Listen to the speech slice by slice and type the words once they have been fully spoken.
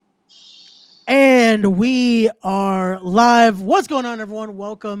And we are live. What's going on, everyone?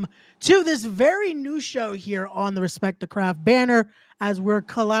 Welcome to this very new show here on the Respect the Craft banner as we're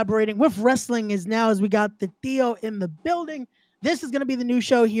collaborating with Wrestling Is Now as we got the Theo in the building. This is going to be the new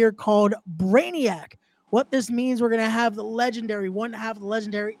show here called Brainiac. What this means, we're going to have the legendary, one half of the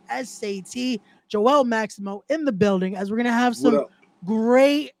legendary SAT, Joel Maximo, in the building as we're going to have some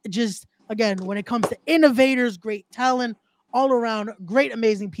great, just again, when it comes to innovators, great talent, all around great,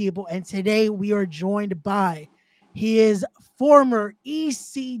 amazing people. And today we are joined by, he is former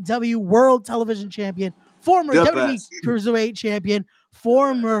ECW World Television Champion, former WWE Cruiserweight Champion,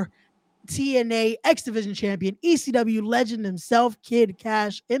 former TNA X Division Champion, ECW legend himself, Kid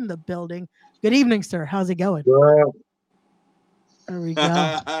Kash, in the building. Good evening, sir. How's it going? Well, there we go.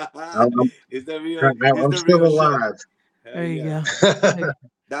 I'm still alive. There you go.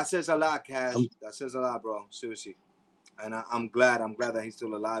 That says a lot, Kash. That says a lot, bro. Seriously. And I'm glad that he's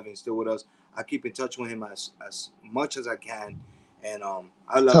still alive and still with us. I keep in touch with him as much as I can. And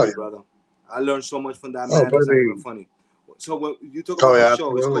I love you, brother. I learned so much from that man. It's not even funny. So when you talk about the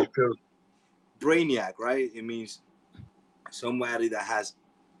show, it's called Brainiac, right? It means somebody that has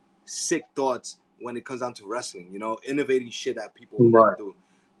sick thoughts when it comes down to wrestling, you know, innovating shit that people never do.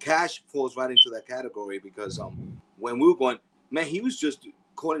 Kash falls right into that category because when we were going, man, he was just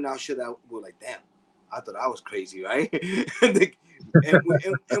calling out shit that we were like, damn, I thought I was crazy, right?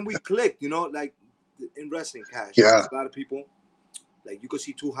 and we clicked, you know, like in wrestling, Kash. Yeah. A lot of people, like you could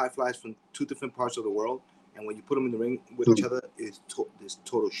see two high flyers from two different parts of the world, and when you put them in the ring with each other, it's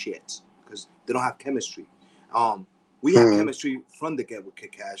total shit because they don't have chemistry. We have chemistry from the get with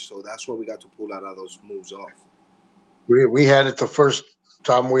Kash, so that's why we got to pull out all those moves off. We had it the first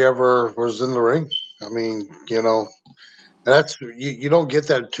time we ever was in the ring. I mean, you know, that's you don't get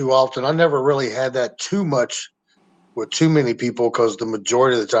that too often. I never really had that too much with too many people because the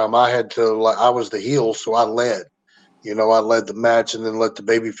majority of the time I was the heel, so I led. You know, I led the match and then let the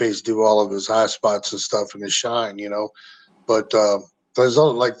babyface do all of his high spots and stuff and his shine. You know, but there's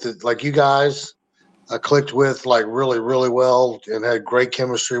like you guys. I clicked with like really, really well and had great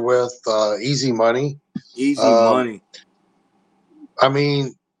chemistry with Easy Money. Money. I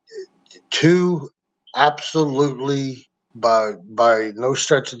mean, two absolutely by no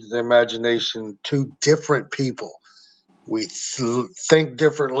stretch of the imagination, two different people. We think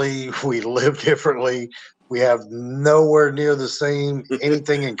differently. We live differently. We have nowhere near the same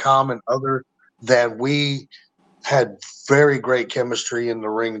anything in common other than we had very great chemistry in the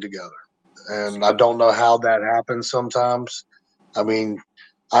ring together. And I don't know how that happens sometimes. I mean,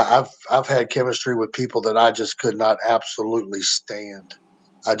 I've had chemistry with people that I just could not absolutely stand.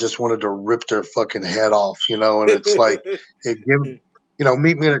 I just wanted to rip their fucking head off, you know. And it's like,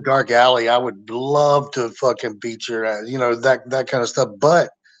 meet me in a dark alley. I would love to fucking beat your ass, you know, that kind of stuff. But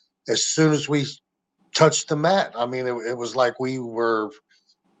as soon as we touched the mat, I mean, it was like we were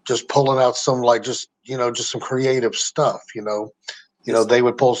just pulling out some just some creative stuff, you know. You know, they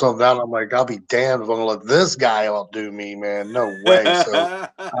would pull something out. I'm like, I'll be damned if I'm going to let this guy outdo me, man. No way. So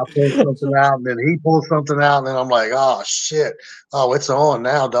I pull something out, and then he pulls something out, and then I'm like, oh, shit. Oh, it's on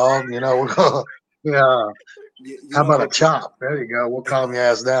now, dog. You know, we're going to, how about a chop? There you go. We'll calm your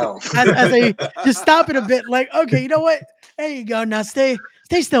ass down. As I just stop it a bit, like, okay, you know what? There you go. Now stay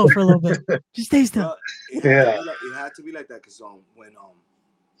still for a little bit. Just stay still. It had to be like that because when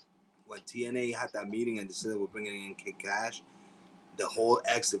TNA had that meeting and decided we're bringing in Kid Kash, the whole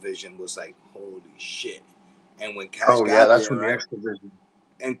X Division was like, holy shit. And when Kash that's from the X Division.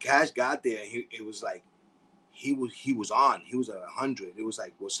 And Kash got there, it was like he was on. He was at 100. It was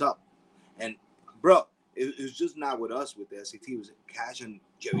like, what's up? And bro, it was just not with us with the SAT. It was Kash and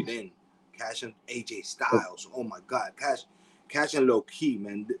Jerry Lynn, Kash and AJ Styles. Oh my God, Kash and Low Key,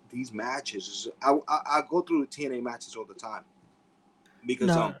 man. These matches, I go through the TNA matches all the time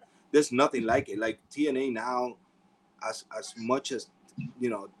because there's nothing like it. Like TNA now. As much as you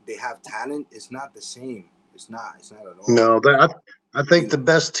know they have talent, it's not the same. It's not at all. No, I think the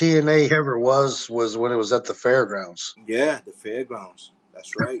best TNA ever was when it was at the fairgrounds. Yeah, the fairgrounds.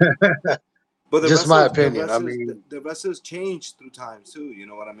 That's right. But just my opinion. I mean, the wrestlers changed through time too. You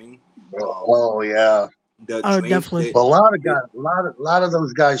know what I mean? Yeah. Definitely. Well, a lot of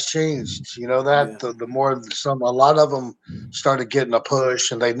those guys changed. You know that the more a lot of them started getting a push,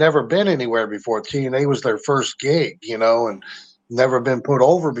 and they'd never been anywhere before. TNA was their first gig, you know, and never been put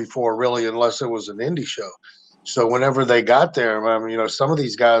over before, really, unless it was an indie show. So whenever they got there, I mean, you know, some of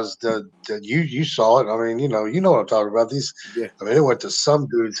these guys that you saw it. I mean, you know what I'm talking about. These, I mean, it went to some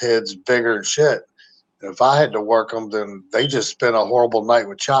dudes' heads bigger and shit. If I had to work them, then they just spent a horrible night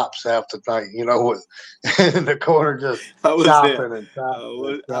with chops half the night, with in the corner just chopping and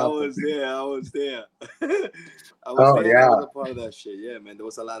chopping. I was there. I was there. I was Oh there. And I yeah. was a part of that shit. Yeah, man. There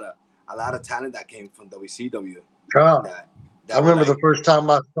was a lot of talent that came from WCW. Oh, That I remember the first time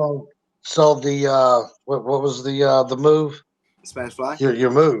I saw the what was the move? Spanish Fly. Your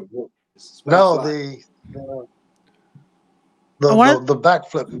move. Spanish No, Fly. the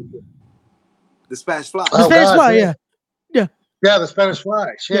backflip. The Spanish Fly. The Spanish Fly, yeah. Yeah, the Spanish Fly.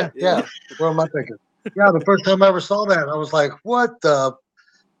 Shit, yeah. What am I thinking? Yeah, the first time I ever saw that, I was like, what the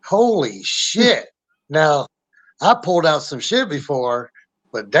holy shit. Now, I pulled out some shit before,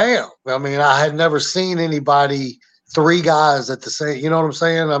 but damn. I mean, I had never seen anybody, 3 guys at the same, you know what I'm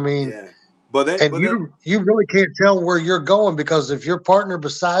saying? I mean, yeah. But you really can't tell where you're going, because if your partner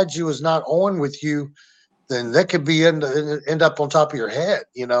beside you is not on with you, then that could be end up on top of your head,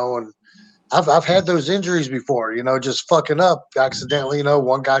 and I've had those injuries before, just fucking up accidentally,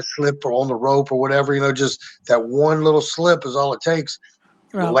 one guy slipped or on the rope or whatever, just that one little slip is all it takes.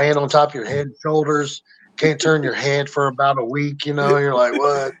 Right. Laying on top of your head, shoulders, can't turn your head for about a week, you're like,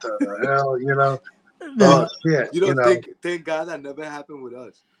 what the hell, oh shit, thank God that never happened with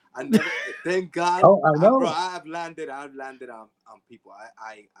us. I never, thank God. Oh, I know. Bro, I've landed on people.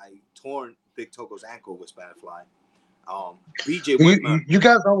 I torn Big Togo's ankle with Spanish Fly. BJ Whitmer. You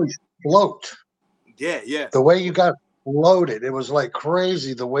guys always float. Yeah. The way you got floated, it was like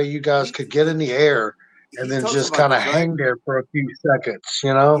crazy. The way you guys could get in the air and then just kind of hang there for a few seconds,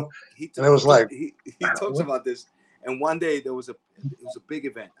 and it was like he talks about this. And one day it was a big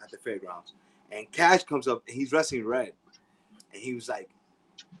event at the fairgrounds, and Kash comes up and he's wrestling red, and he was like,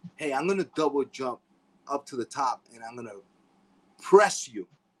 "Hey, I'm gonna double jump up to the top, and I'm gonna press you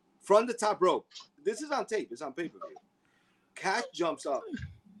from the top rope." This is on tape. It's on pay-per-view. Kash jumps up,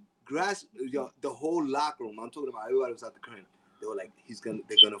 grabs the whole locker room. I'm talking about everybody was at the curtain. They were like, they're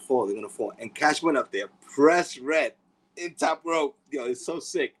gonna fall. And Kash went up there, pressed red in top rope. It's so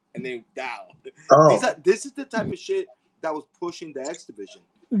sick. And then down. Oh. This is the type of shit that was pushing the X division.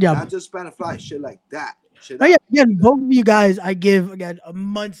 Yeah. Not just Spanish Fly, shit like that. Again, both of you guys, I give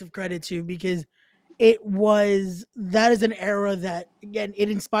months of credit to, because that is an era that, again, it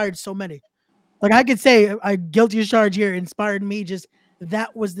inspired so many. Like, I could say, I guilty as charged here, inspired me. Just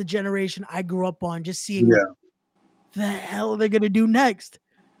that was the generation I grew up on. Just seeing what the hell they're gonna do next.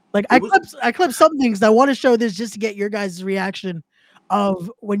 Like, I clipped some things. I want to show this just to get your guys' reaction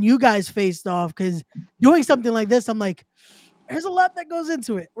of when you guys faced off. Because doing something like this, I'm like, there's a lot that goes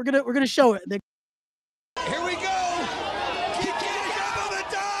into it. We're gonna show it. Here we go. You can't go to the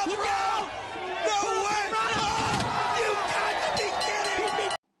top, bro. No way. You got to be kidding me.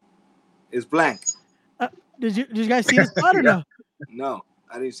 It's blank. Did you guys see the spot or no? No,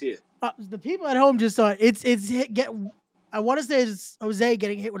 I didn't see it. The people at home just saw it. I want to say it's Jose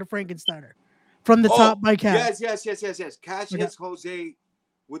getting hit with a Frankensteiner from the top by Kash. Yes. Kash hits Jose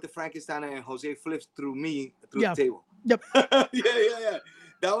with the Frankensteiner, and Jose flips through the table. Yep. Yeah.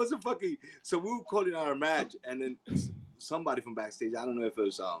 That was a fucking. So we were calling our match, and then somebody from backstage, I don't know if it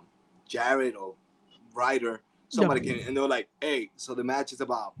was Jared or Ryder, somebody came in, and they were like, "Hey, so the match is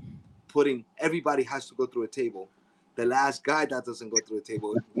about everybody has to go through a table. The last guy that doesn't go through a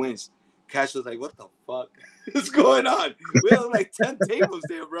table wins." Kash was like, "What the fuck is going on? We have like 10 tables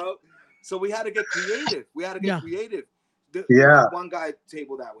there, bro." So we had to get creative. One guy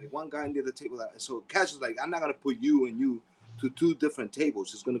table that way, one guy in the other table that way. So Kash was like, "I'm not gonna put you and you to 2 different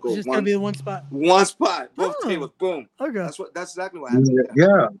tables. It's gonna go gonna be one spot. One spot, both tables, boom." Okay. That's exactly what happened.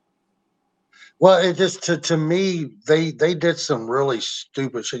 Yeah. Well, it just to me, they did some really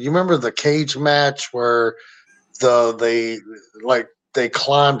stupid shit. You remember the cage match where they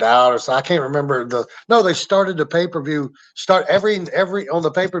climbed out, or so I can't remember they started the pay-per-view. Every on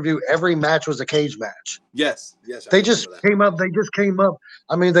the pay-per-view, every match was a cage match. Yes. They just came up.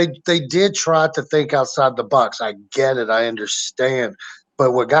 I mean, they did try to think outside the box. I get it. I understand.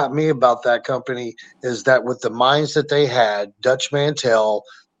 But what got me about that company is that with the minds that they had, Dutch Mantell,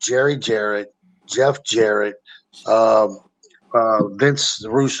 Jerry Jarrett, Jeff Jarrett, Vince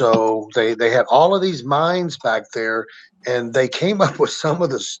Russo, they had all of these minds back there, and they came up with some of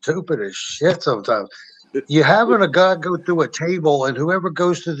the stupidest shit sometimes. You having a guy go through a table, and whoever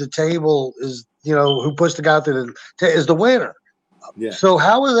goes through the table is, who puts the guy through is the winner. Yeah. So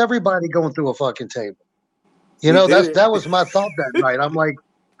how is everybody going through a fucking table? That was my thought that night. I'm like,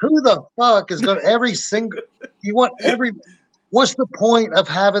 who the fuck is going to what's the point of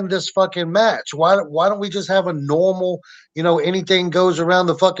having this fucking match? Why don't we just have a normal, anything goes around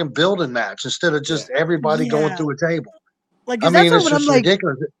the fucking building match instead of just everybody going through a table? Like, I mean, it's just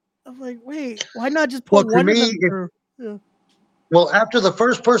ridiculous. like, wait, why not just Well, put to one of me, them through? Yeah. well, after the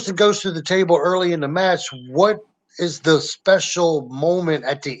first person goes to the table early in the match, what is the special moment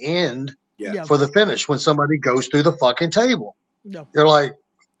at the end Yeah. Yeah. for the finish when somebody goes through the fucking table? No. You're like,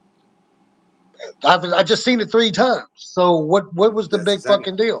 I just seen it 3 times. So what was the That's big exactly.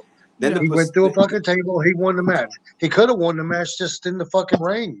 fucking deal? Then Yeah. He went through a fucking table. He won the match. He could have won the match just in the fucking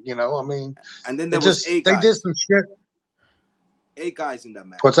ring. You know, I mean, and then there it was just 8 they did guys. some shit. 8 guys in that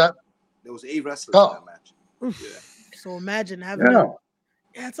match. What's that? There was 8 wrestlers in Oh, that match. Oof. Yeah. So imagine having yeah.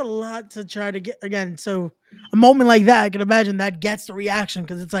 yeah, it's a lot to try to get again. So a moment like that, I can imagine that gets the reaction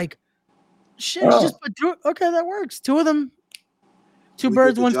because it's like, shit, you Oh, just put through. Okay, that works. 2 of them, 2 We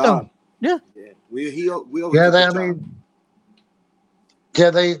birds, did the 1 job. stone. Yeah. Yeah. We always yeah. did They, the I job. mean, yeah.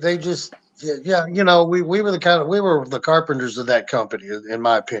 They just yeah. You know, we were we were the carpenters of that company, in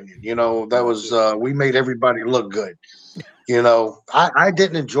my opinion. You know, that was we made everybody look good. You know, I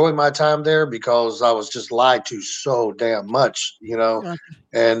didn't enjoy my time there because I was just lied to so damn much. You know, Yeah.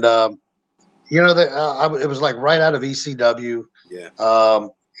 and you know that it was like right out of ECW. Yeah.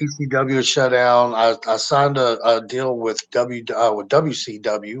 ECW was shut down. I signed a deal with with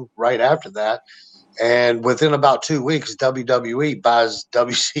WCW right after that, and within about 2 weeks, WWE buys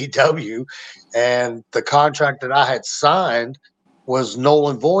WCW, and the contract that I had signed was null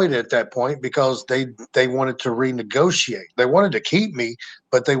and void at that point because they wanted to renegotiate. They wanted to keep me,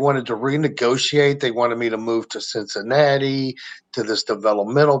 but they wanted to renegotiate. They wanted me to move to Cincinnati to this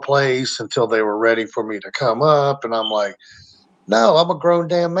developmental place until they were ready for me to come up. And I'm like, no, I'm a grown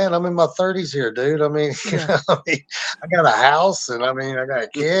damn man. I'm in my 30s here, dude. I mean, Yeah. I got a house and I mean, I got a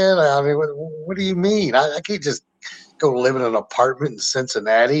kid. I mean, what do you mean? I can't just go live in an apartment in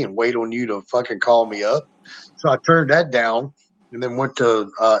Cincinnati and wait on you to fucking call me up. So I turned that down and then went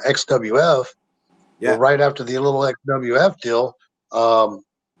to XWF. Well, Yeah. right after the little XWF deal,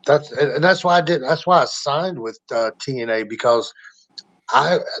 that's why I did. That's why I signed with TNA because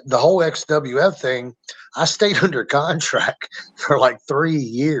the whole XWF thing, I stayed under contract for like 3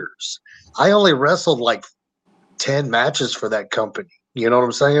 years. I only wrestled like 10 matches for that company. You know what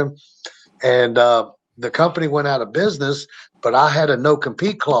I'm saying? And the company went out of business, but I had a no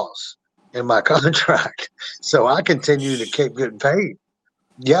compete clause in my contract. So I continued to keep getting paid.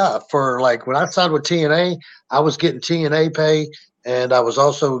 Yeah, for like when I signed with TNA, I was getting TNA pay and I was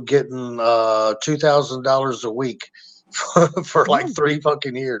also getting $2,000 a week for like 3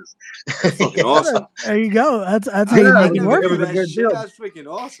 fucking years. That's fucking Yeah, awesome. There you go. That's how yeah, you I make it never work. it knew was a that good shit. deal. That's freaking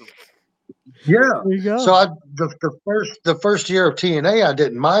awesome. Yeah. There you go. So the first year of TNA I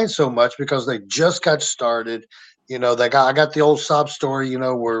didn't mind so much because they just got started. You know, I got the old sob story. You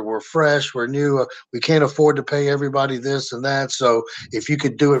know, we're fresh, we're new. We can't afford to pay everybody this and that. So if you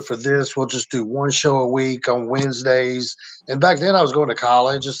could do it for this, we'll just do 1 show a week on Wednesdays. And back then I was going to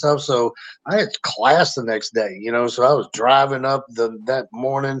college and stuff, so I had class the next day. You know, so I was driving up that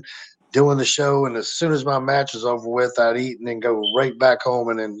morning, doing the show, and as soon as my match was over with, I'd eat and then go right back home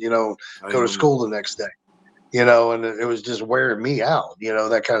and then I go to remember. school the next day. And it was just wearing me out,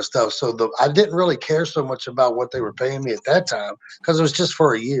 that kind of stuff. So I didn't really care so much about what they were paying me at that time because it was just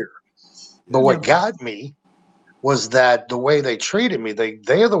for a year. But what got me was that the way they treated me,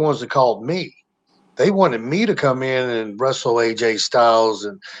 they're the ones that called me. They wanted me to come in and wrestle AJ Styles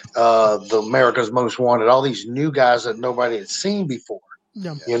and the America's Most Wanted, all these new guys that nobody had seen before,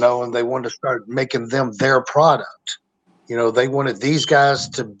 Yeah. and they wanted to start making them their product. They wanted these guys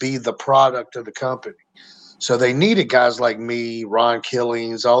to be the product of the company. So they needed guys like me, Ron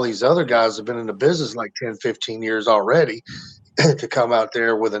Killings, all these other guys have been in the business like 10, 15 years already to come out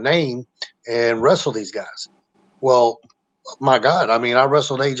there with a name and wrestle these guys. Well, my God, I mean, I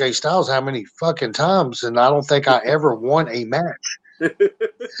wrestled AJ Styles how many fucking times, and I don't think I ever won a match. I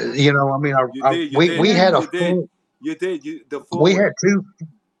mean, we had a full, You did. The full we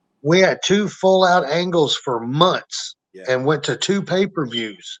way. had two full out angles for months Yeah. and went to 2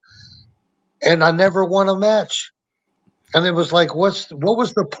 pay-per-views. And I never won a match. And it was like, what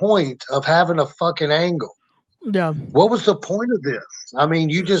was the point of having a fucking angle? Yeah. What was the point of this? I mean,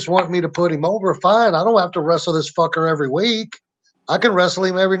 you just want me to put him over? Fine. I don't have to wrestle this fucker every week. I can wrestle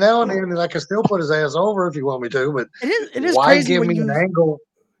him every now and then, and I can still put his ass over if you want me to. But It is why crazy give me an angle?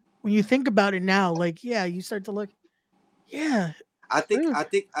 when you think about it now. Like, yeah, you start to look. Yeah. I think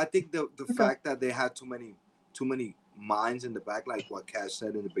Weird. the fact that they had too many minds in the back, like what Kash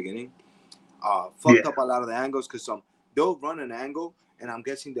said in the beginning, fucked up a lot of the angles because they'll run an angle, and I'm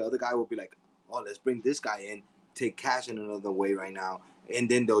guessing the other guy will be like, oh, let's bring this guy in, take Kash in another way right now, and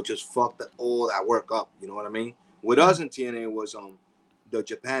then they'll just fuck all that work up. You know what I mean? With us in TNA was the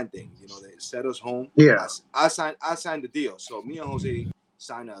Japan thing. They set us home. Yeah. I signed the deal. So me and Jose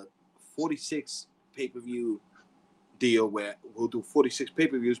signed a 46 pay-per-view deal where we'll do 46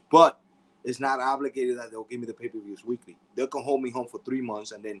 pay-per-views, but it's not obligated that they'll give me the pay-per-views weekly. They can hold me home for 3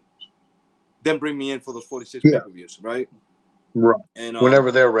 months and then bring me in for those 46 pay-per-views, right? Right. And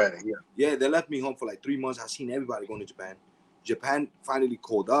whenever they're ready. Yeah, they left me home for like 3 months. I've seen everybody going to Japan. Japan finally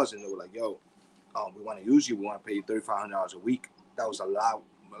called us and they were like, yo, we want to use you. We want to pay you $3,500 a week. That was a lot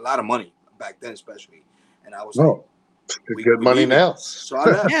of money back then, especially. And I was like, good money now. So I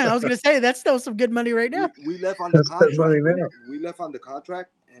left. Yeah, I was gonna say that's still some good money right now. We left on the That's good money contract. now. We left on the contract,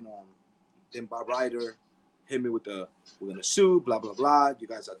 and then Bob Ryder hit me with we're gonna sue, blah blah blah. You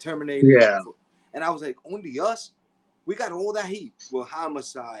guys are terminated. Yeah. And I was like, only us? We got all that heat. Well,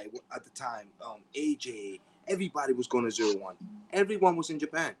 Homicide at the time, AJ, everybody was going to 0-1. Everyone was in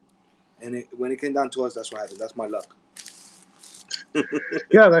Japan. And when it came down to us, that's what happened. That's my luck.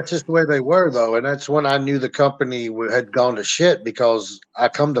 Yeah, that's just the way they were, though. And that's when I knew the company had gone to shit, because I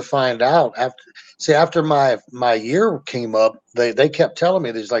come to find out after my year came up, they kept telling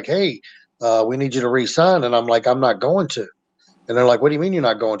me, they're like, hey, we need you to re-sign. And I'm like, I'm not going to. And they're like, what do you mean you're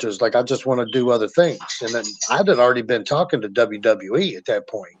not going to? It's like, I just want to do other things. And then I'd already been talking to WWE at that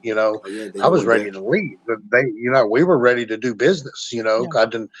point. I was ready to leave. But we were ready to do business. I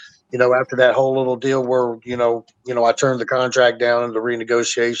didn't, after that whole little deal where, I turned the contract down in the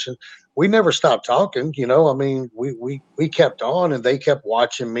renegotiation, we never stopped talking. I mean, we kept on, and they kept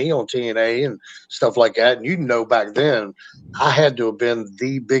watching me on TNA and stuff like that. And back then, I had to have been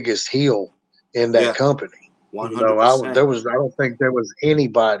the biggest heel in that company. 100%. I don't think there was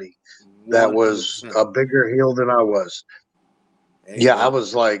anybody that was 100%. a bigger heel than I was. Hey, I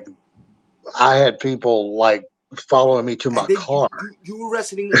was like, I had people like following me to my car. You were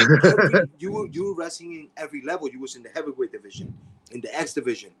wrestling you were wrestling in every level. You was in the heavyweight division, in the X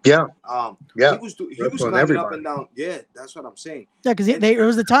division. Yeah. He was climbing up and down. Yeah, that's what I'm saying. Yeah, because there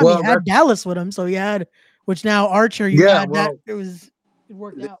was the time he had Dallas with him, so he had, which now Archer, that it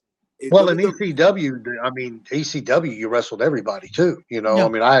worked out. Well, in ECW, ECW, you wrestled everybody too. I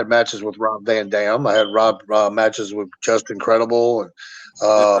mean, I had matches with Rob Van Dam. I had matches with Just Incredible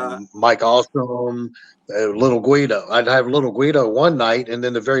and Mike Awesome, Little Guido. I'd have Little Guido one night, and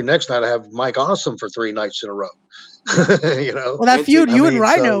then the very next night I have Mike Awesome for 3 nights in a row. Well, that feud, you and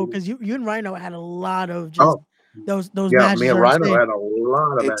Rhino, because you and Rhino had a lot of just those matches. Me and Rhino had a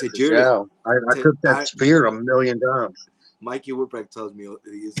lot of matches. Yeah, I took that spear a million times. Mikey Whipwreck tells me,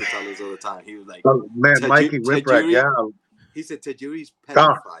 he used to tell us all the time. He was like, Mikey Whipwreck, yeah. He said Tajiri's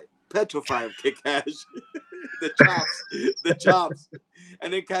petrified of Kick Cash. the chops.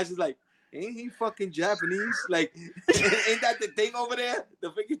 And then Cash is like, ain't he fucking Japanese? Like, ain't that the thing over there? The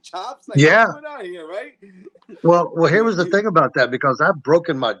freaking chops? Like, yeah. What's going on here, right? Well, here was the thing about that, because I've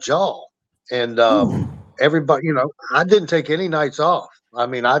broken my jaw, and everybody, I didn't take any nights off. I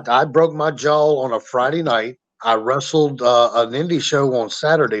mean, I broke my jaw on a Friday night. I wrestled an indie show on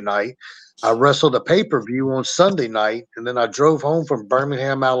Saturday night. I wrestled a pay-per-view on Sunday night, and then I drove home from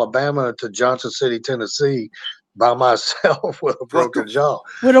Birmingham, Alabama to Johnson City, Tennessee by myself with a broken jaw.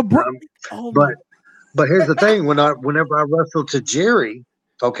 But here's the thing, whenever I wrestled to Jerry,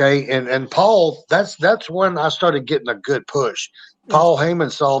 okay, and Paul, that's when I started getting a good push. Paul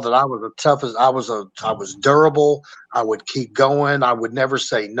Heyman saw that I was I was durable. I would keep going. I would never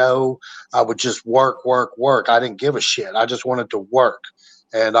say no. I would just work. I didn't give a shit. I just wanted to work,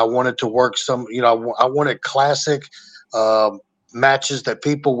 and I wanted to work some. I wanted classic matches that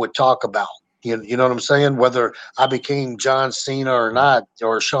people would talk about. You know what I'm saying? Whether I became John Cena or not,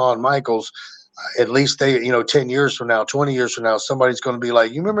 or Shawn Michaels, at least 10 years from now, 20 years from now, somebody's going to be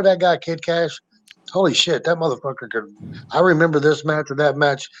like, you remember that guy, Kid Cash? Holy shit, that motherfucker could. I remember this match or that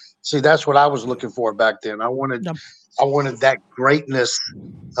match. See, that's what I was looking for back then. I wanted that greatness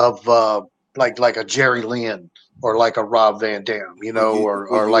of like a Jerry Lynn or like a Rob Van Dam,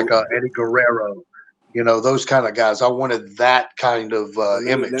 or like a Eddie Guerrero, those kind of guys. I wanted that kind of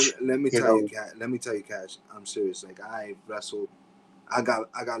image. Let me tell you, Cash. I'm serious. Like, I wrestled. I got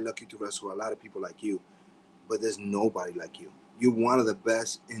lucky to wrestle a lot of people like you, but there's nobody like you. You're one of the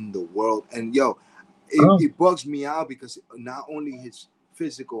best in the world, and it bugs me out, because not only his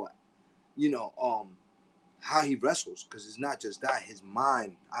physical, how he wrestles, because it's not just that, his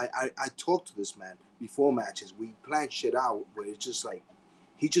mind. I talk to this man before matches. We plan shit out where it's just like,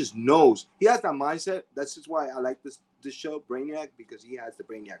 he just knows. He has that mindset. That's just why I like this show, Brainiac, because he has the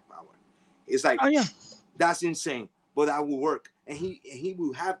Brainiac power. It's like, that's insane, but that will work. And he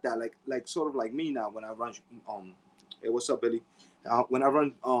will have that, like sort of like me now when I run, hey, what's up, Billy? When I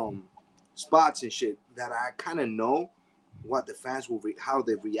run spots and shit, that I kind of know what the fans will how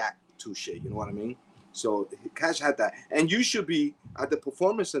they react to shit. You know what I mean? So Cash had that, and you should be at the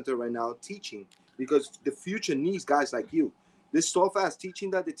performance center right now teaching, because the future needs guys like you. This soft ass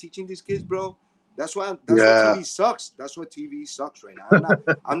teaching that they're teaching these kids, bro. That's why what TV sucks. That's what TV sucks right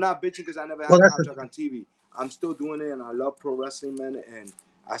now. I'm not bitching because I never had a contract on TV. I'm still doing it, and I love pro wrestling, man. And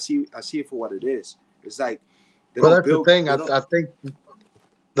I see it for what it is. It's like that's the thing. I think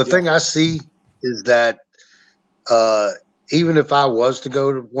the thing I see is that even if I was to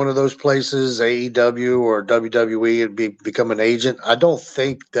go to one of those places, AEW or WWE, and become an agent, I don't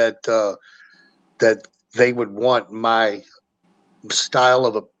think that that they would want my style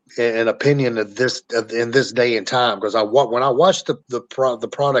of an opinion of this in this day and time. Because when I watch the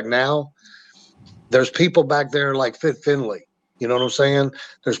product now, there's people back there like Fit Finlay. You know what I'm saying?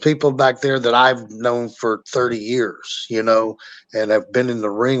 There's people back there that I've known for 30 years, you know, and I've been in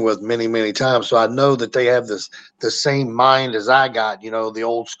the ring with many, many times. So I know that they have the same mind as I got, you know, the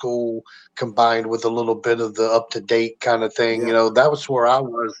old school combined with a little bit of the up-to-date kind of thing. You know, that was where I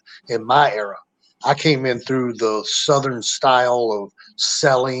was in my era. I came in through the Southern style of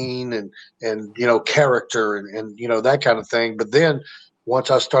selling and you know, character and you know, that kind of thing. But then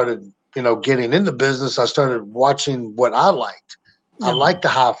once I started, you know, getting into business, I started watching what I liked. Yeah. I like the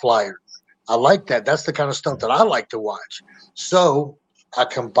high flyers. I like that. That's the kind of stuff that I like to watch. So I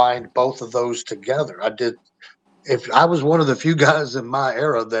combined both of those together. If I was one of the few guys in my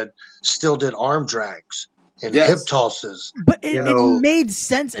era that still did arm drags and hip tosses. But it made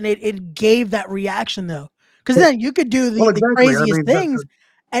sense, and it gave that reaction, though. Because then you could do the craziest things,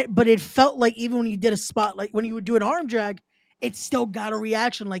 but it felt like even when you did a spot, like when you would do an arm drag, it still got a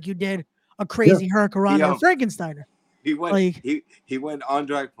reaction like you did a crazy Hurricane or Frankensteiner. He went he went on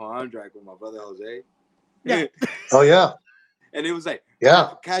drag for on drag with my brother Jose. Yeah. Oh yeah. And it was like,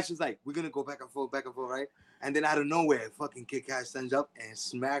 Cash was like, we're gonna go back and forth, right? And then out of nowhere, fucking Kid Cash stands up and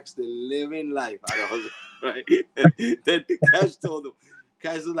smacks the living life out of Jose, right? Then Cash told him,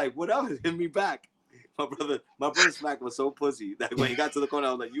 Cash was like, what up? Hit me back. My brother Smack was so pussy that when he got to the corner,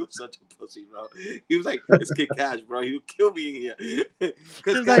 I was like, "You such a pussy, bro." He was like, "It's Kid Cash, bro. He'll kill me in here."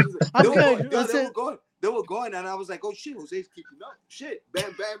 Because they were going, and I was like, "Oh shit, Jose's keeping up." Shit,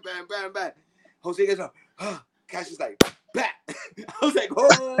 bam, bam, bam, bam, bam. Jose gets up. Cash is like, "Bat." I was like,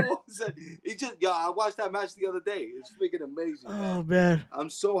 "Oh!" I watched that match the other day. It's freaking amazing. Oh man, I'm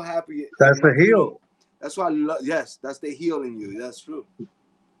so happy. That's the heel. That's why I love. Yes, that's the heel in you. That's true.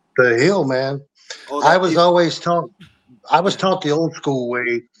 The heel, man. I was taught the old school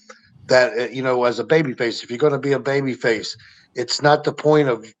way that, you know, as a babyface, if you're going to be a babyface, it's not the point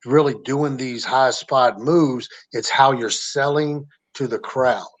of really doing these high spot moves. It's how you're selling to the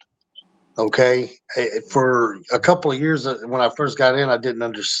crowd. Okay. For a couple of years when I first got in, I didn't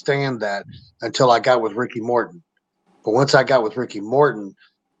understand that until I got with Ricky Morton. But once I got with Ricky Morton,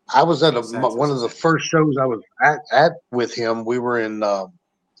 I was at one of the first shows I was at with him. We were in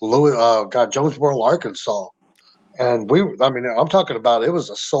Jonesboro, Arkansas. And I'm talking about, it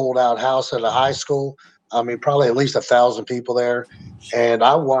was a sold out house at a high school. I mean, probably at least 1,000 people there. And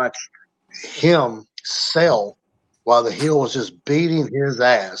I watched him sell while the heel was just beating his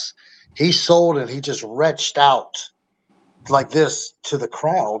ass. He sold and he just retched out like this to the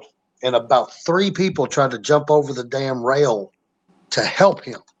crowd. And about 3 people tried to jump over the damn rail to help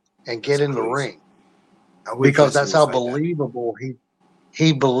him and get in the ring. Because that's how believable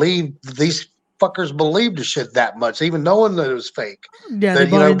he believed. These fuckers believed the shit that much, even knowing that it was fake. Yeah,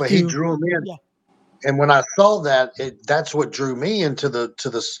 but he drew them in. Yeah. And when I saw that, that's what drew me into the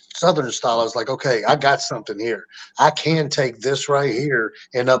Southern style. I was like, okay, I got something here. I can take this right here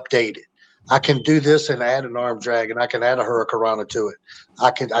and update it. I can do this and add an arm drag, and I can add a hurricanrana to it.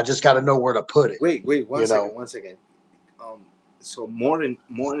 I just got to know where to put it. Wait, one second. So Morton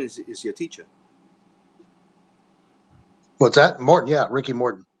is your teacher. What's that? Morton, yeah, Ricky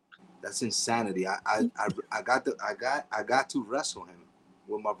Morton. That's insanity. I got to wrestle him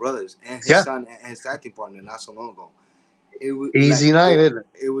with my brothers and his son and his acting partner not so long ago. It was easy night, isn't it?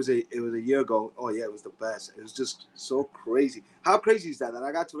 It was a year ago. Oh yeah, it was the best. It was just so crazy. How crazy is that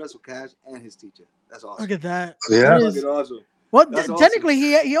I got to wrestle Cash and his teacher? That's awesome. Look at that. Yeah, that's awesome. Well, technically,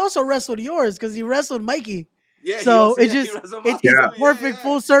 he also wrestled yours because he wrestled Mikey. Yeah. So it's a perfect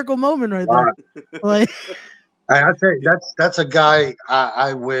full circle moment right there. Like. I tell you, that's a guy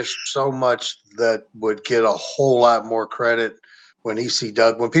I wish so much that would get a whole lot more credit when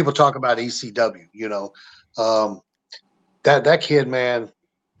people talk about ECW, you know, that kid, man.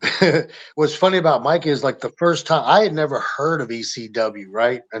 What's funny about Mike is like the first time I had never heard of ECW,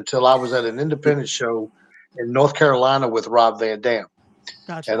 right? Until I was at an independent show in North Carolina with Rob Van Dam.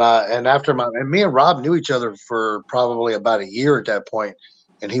 Gotcha. And me and Rob knew each other for probably about a year at that point.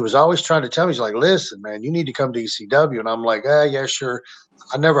 And he was always trying to tell me, he's like, listen, man, you need to come to ECW. And I'm like, yeah, sure.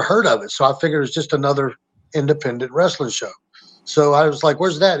 I never heard of it. So I figured it was just another independent wrestling show. So I was like,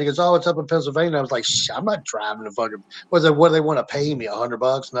 where's that? He goes, oh, it's up in Pennsylvania. I was like, I'm not driving to fucking, what do they want to pay me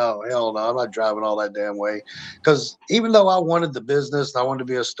 $100? No, hell no. I'm not driving all that damn way. Because even though I wanted the business and I wanted to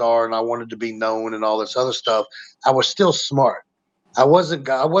be a star and I wanted to be known and all this other stuff, I was still smart. I wasn't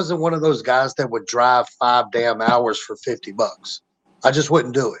one of those guys that would drive 5 damn hours for $50. I just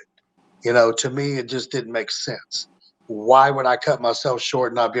wouldn't do it. To me, it just didn't make sense. Why would I cut myself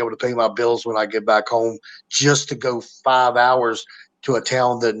short and not be able to pay my bills when I get back home just to go 5 hours to a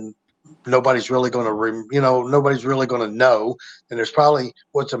town that nobody's really going to, nobody's really going to know. And there's probably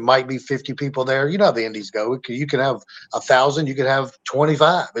there might be 50 people there. You know how the indies go. You can have 1,000, you can have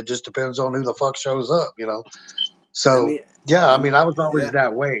 25. It just depends on who the fuck shows up, So, I was always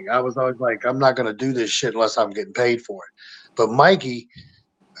that way. I was always like, I'm not going to do this shit unless I'm getting paid for it. But Mikey,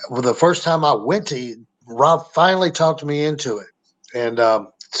 the first time I went to Rob finally talked me into it. And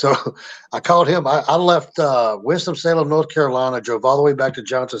so I called him. I left Winston-Salem, North Carolina, drove all the way back to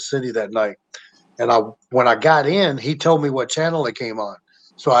Johnson City that night. And when I got in, he told me what channel it came on.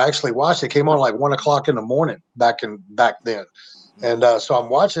 So I actually watched it. It came on like 1 o'clock in the morning back then. And so I'm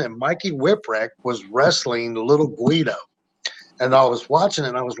watching it. Mikey Whipwreck was wrestling Little Guido. And I was watching it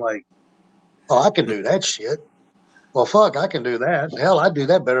and I was like, oh, I can do that shit. Well, fuck, I can do that. Hell, I do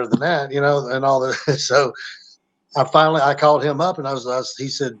that better than that, and all that. So I called him up and he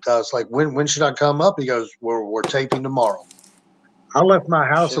said, it's like, when should I come up? He goes, we're taping tomorrow. I left my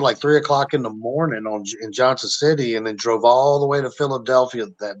house at like 3 o'clock in the morning in Johnson City and then drove all the way to Philadelphia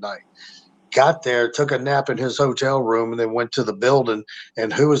that night. Got there, took a nap in his hotel room, and then went to the building.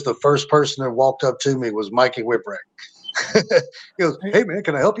 And who was the first person that walked up to me was Mikey Whipwreck. He goes, hey man,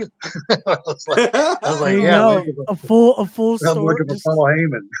 can I help you? I was like, yeah, a full story. I'm looking for Paul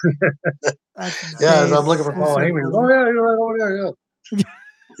Heyman. I'm looking for Paul Heyman. Oh yeah, you're right. Oh yeah.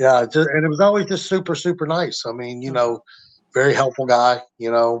 Yeah, and it was always just super, super nice. I mean, very helpful guy.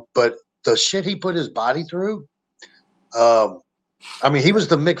 But the shit he put his body through. He was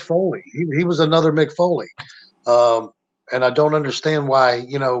the Mick Foley. He was another Mick Foley. And I don't understand why.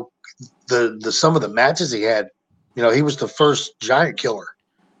 The some of the matches he had. He was the first giant killer,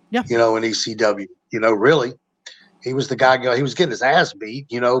 in ECW, really. He was the guy, he was getting his ass beat,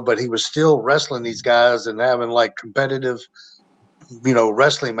 but he was still wrestling these guys and having like competitive,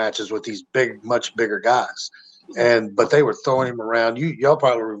 wrestling matches with these much bigger guys. But they were throwing him around. You've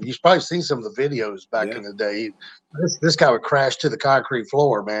probably seen some of the videos back in the day. This guy would crash to the concrete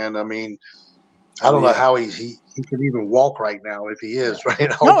floor, man. I mean, I don't know how he can even walk right now if he is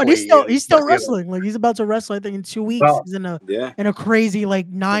right. No, and he's still wrestling. Like he's about to wrestle. I think in 2 weeks. He's in a crazy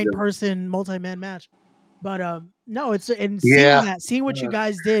like 9-person multi-man match. But no, seeing what you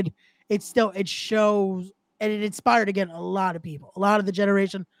guys did, it shows and it inspired again a lot of people, a lot of the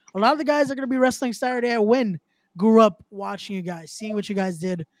generation, a lot of the guys that are going to be wrestling Saturday at Win grew up watching you guys, seeing what you guys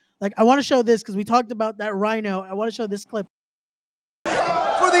did. Like I want to show this because we talked about that Rhino. I want to show this clip.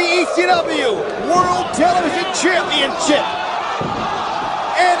 For the ECW World Television Championship.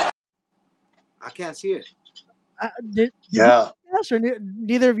 And I can't see it.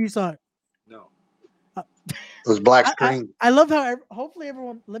 Neither of you saw it. No. It was black screen. I love how hopefully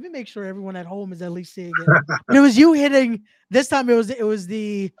everyone. Let me make sure everyone at home is at least seeing it. But it was you hitting. This time it was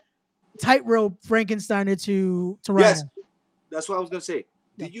the tightrope Frankensteiner to Rhino. Yes, that's what I was gonna say.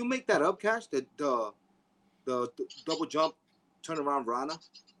 Did you make that up, Kash? The double jump. Turn around Rana,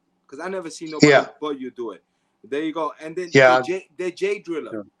 because I never seen nobody but you do it. There you go. And then the Jay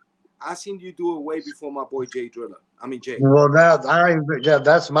Driller. Yeah. I seen you do it way before my boy Jay Driller. Jay. Well,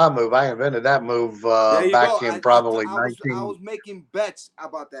 that's my move. I invented that move back in probably 19. I was making bets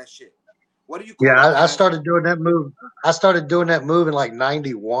about that shit. What do you call that? I started doing that move. I started doing that move in like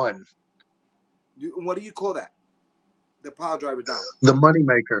 91. What do you call that? The power driver down. The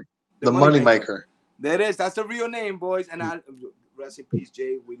moneymaker. The moneymaker. There it is. That's the real name, boys. And rest in peace,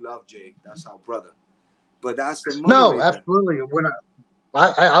 Jay. We love Jay. That's our brother. But that's the no, absolutely. When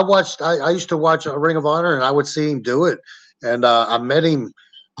I used to watch a Ring of Honor, and I would see him do it. And I met him.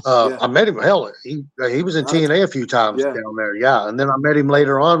 I met him. Hell, he was in TNA a few times down there. Yeah, and then I met him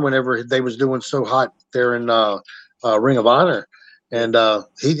later on whenever they was doing so hot there in Ring of Honor. And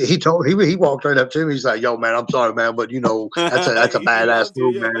he walked right up to me. He's like, "Yo, man, I'm sorry, man, but that's a badass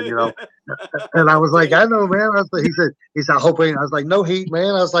move, man." And I was like, "I know, man." He said, "I hope." I was like, "No heat,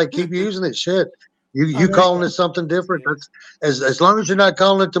 man." I was like, "Keep using it, shit. You calling it something different? That's as long as you're not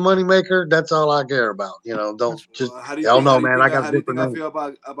calling it the moneymaker. That's all I care about. Don't just. Hell no, man. I got different. How do you think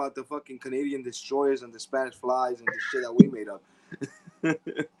I feel about the fucking Canadian destroyers and the Spanish flies and the shit that we made up?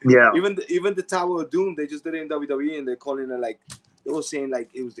 Yeah. Even the Tower of Doom, they just did it in WWE, and they're calling it like they were saying like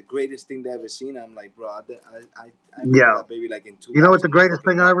it was the greatest thing they ever seen. I'm like, bro, I remember that baby like in 2000. You know what the greatest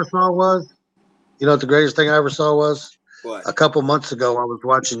thing I ever saw was? You know what the greatest thing I ever saw was? What? A couple months ago, I was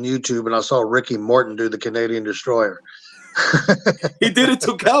watching YouTube and I saw Ricky Morton do the Canadian Destroyer. He did it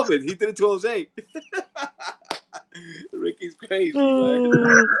to Calvin. He did it to Jose. Ricky's crazy, man.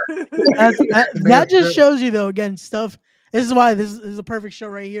 That just shows you, though, again, stuff. This is why this is a perfect show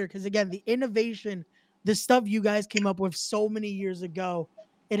right here. Because, again, the innovation, the stuff you guys came up with so many years ago,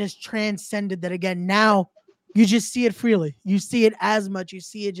 it has transcended that. Again, now you just see it freely. You see it as much. You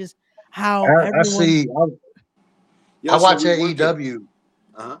see it just how everyone. I watch AEW.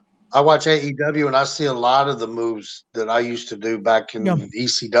 I watch AEW, and I see a lot of the moves that I used to do back in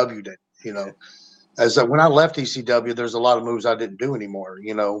ECW. That as when I left ECW, there's a lot of moves I didn't do anymore.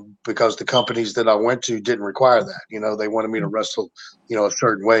 Because the companies that I went to didn't require that. They wanted me to wrestle, a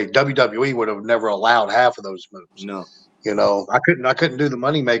certain way. WWE would have never allowed half of those moves. No. I couldn't do the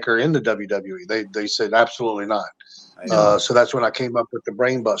moneymaker in the WWE. They said absolutely not. So that's when I came up with the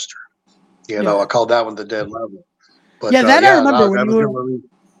Brain Buster. I called that one the Dead Level. But, I remember when you were.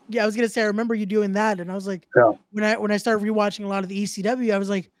 Yeah, I was gonna say I remember you doing that, and I was like, when I started rewatching a lot of the ECW, I was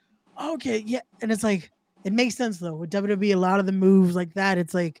like, oh, okay, yeah, and it's like it makes sense though with WWE. A lot of the moves like that,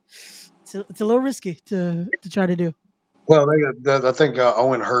 it's like it's a little risky to try to do. Well, I think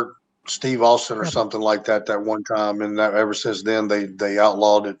Owen hurt Steve Austin or something like that one time, and ever since then they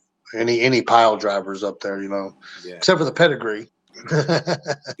outlawed it. Any pile drivers up there, except for the pedigree.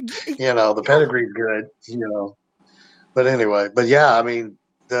 The pedigree's good, But anyway, I mean,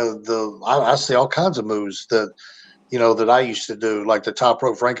 I see all kinds of moves that that I used to do, like the top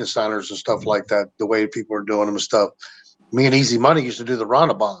rope Frankensteiners and stuff like that. The way people are doing them and stuff. Me and Easy Money used to do the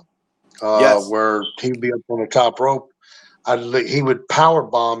Rana bomb, where he'd be up on the top rope. He would power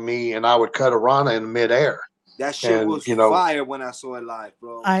bomb me, and I would cut a Rana in midair. That shit was fire when I saw it live,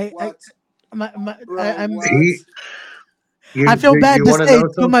 bro. I What? feel bad to say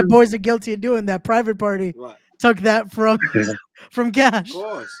two of my boys are guilty of doing that. Private Party took that from Kash.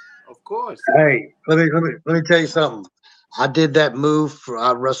 Of course. Hey, let me tell you something. I did that move.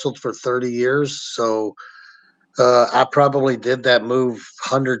 I wrestled for 30 years, so I probably did that move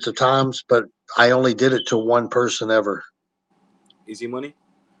hundreds of times, but I only did it to one person ever. Easy Money.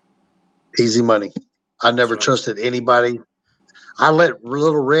 Easy Money. I never trusted anybody. I let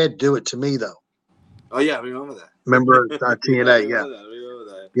Little Red do it to me, though. Oh yeah, I remember that. Remember TNA? Remember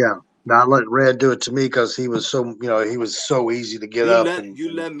that. Yeah. Now I let Red do it to me because he was so he was so easy to get up.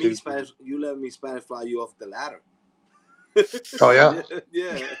 You let me Spanish fly you off the ladder. Oh yeah.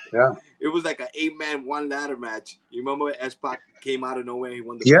 Yeah. It was like an 8-man 1 ladder match. You remember when S-Pac came out of nowhere? He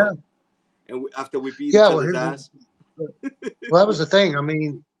won the belt? And after we beat each other's ass. Well, that was the thing. I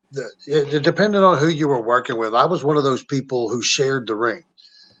mean, it depended on who you were working with. I was one of those people who shared the ring.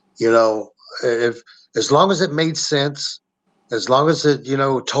 If as long as it made sense, as long as it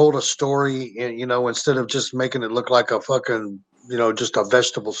told a story, instead of just making it look like a fucking just a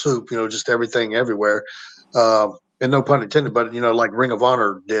vegetable soup, just everything everywhere. And no pun intended, but like Ring of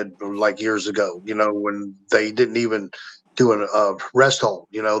Honor did like years ago. When they didn't even do a rest hold.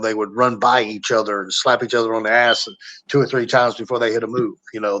 They would run by each other and slap each other on the ass 2 or 3 times before they hit a move.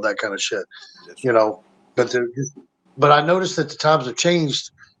 That kind of shit. But I noticed that the times have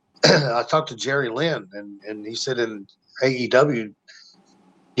changed. I talked to Jerry Lynn, and he said in AEW,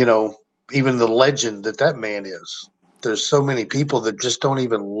 even the legend that man is, there's so many people that just don't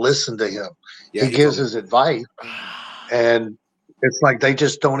even listen to him. Yeah, he gives his advice, and it's like they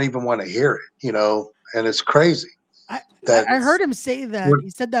just don't even want to hear it, and it's crazy. I heard him say that.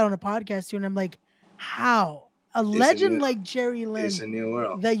 He said that on a podcast too, and I'm like, how? A legend like Jerry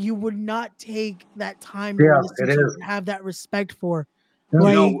Lynn that you would not take that time to listen to and have that respect for.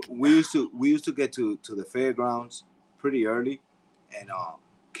 Like, we used to get to the fairgrounds pretty early, and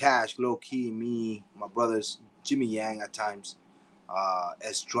Kash, Low Key, me, my brothers, Jimmy Yang at times,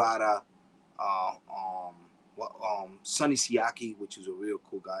 Estrada, Sonny Siaki, which is a real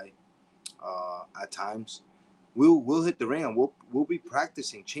cool guy, at times. We'll hit the ring and we'll be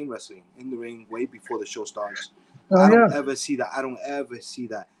practicing chain wrestling in the ring way before the show starts. I don't ever see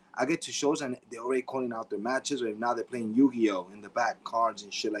that. I get to shows and they're already calling out their matches, or if now they're playing Yu-Gi-Oh in the back, cards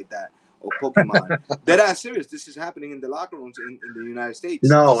and shit like that, or Pokemon. They're serious. This is happening in the locker rooms in the United States.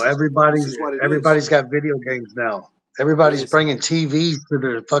 No, everybody's got video games now. Everybody's bringing TVs to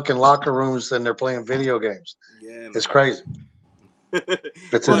their fucking locker rooms and they're playing video games. Yeah, man. It's crazy.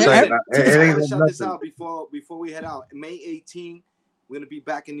 It's insane. I want to shout this out before we head out. May 18, we're gonna be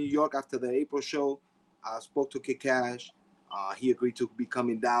back in New York after the April show. I spoke to Kash. He agreed to be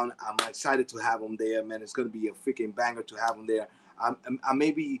coming down. I'm excited to have him there, man. It's gonna be a freaking banger to have him there. I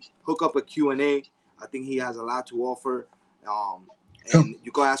maybe hook up a Q&A. I think he has a lot to offer. And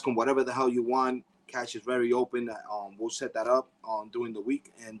you go ask him whatever the hell you want. Kash is very open. We'll set that up during the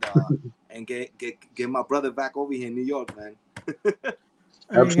week and get my brother back over here in New York, man.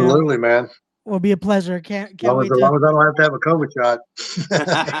 Absolutely, man. Will be a pleasure. Can't As long wait as I don't have to have a COVID shot.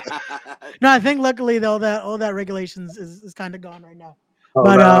 No, I think luckily though that all that regulations is kind of gone right now. Oh,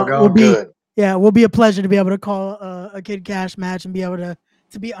 But no, we'll be good. yeah, will be a pleasure to be able to call a Kid Kash match and be able to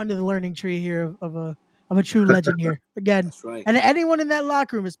be under the learning tree here of a true legend here again. That's right. And anyone in that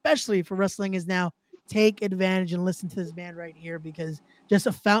locker room, especially for Wrestling Is Now, take advantage and listen to this man right here because just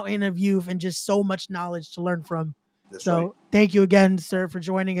a fountain of youth and just so much knowledge to learn from. That's so right. Thank you again, sir, for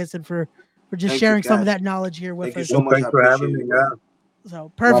joining us and for just Thank sharing you, some of Kash. that knowledge here with Thank you us. so much. Thanks I for having appreciate me. you, brother. So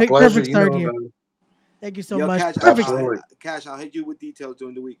My perfect pleasure, start here. man. Thank you so Yo, much. Kash, Perfect. Absolutely. Kash, I'll hit you with details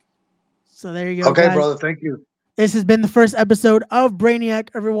during the week. So there you go. Okay, guys. brother. Thank you. This has been the first episode of Brainiac.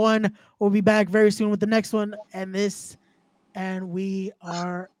 Everyone, we'll be back very soon with the next one. And we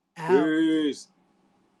are out. Peace.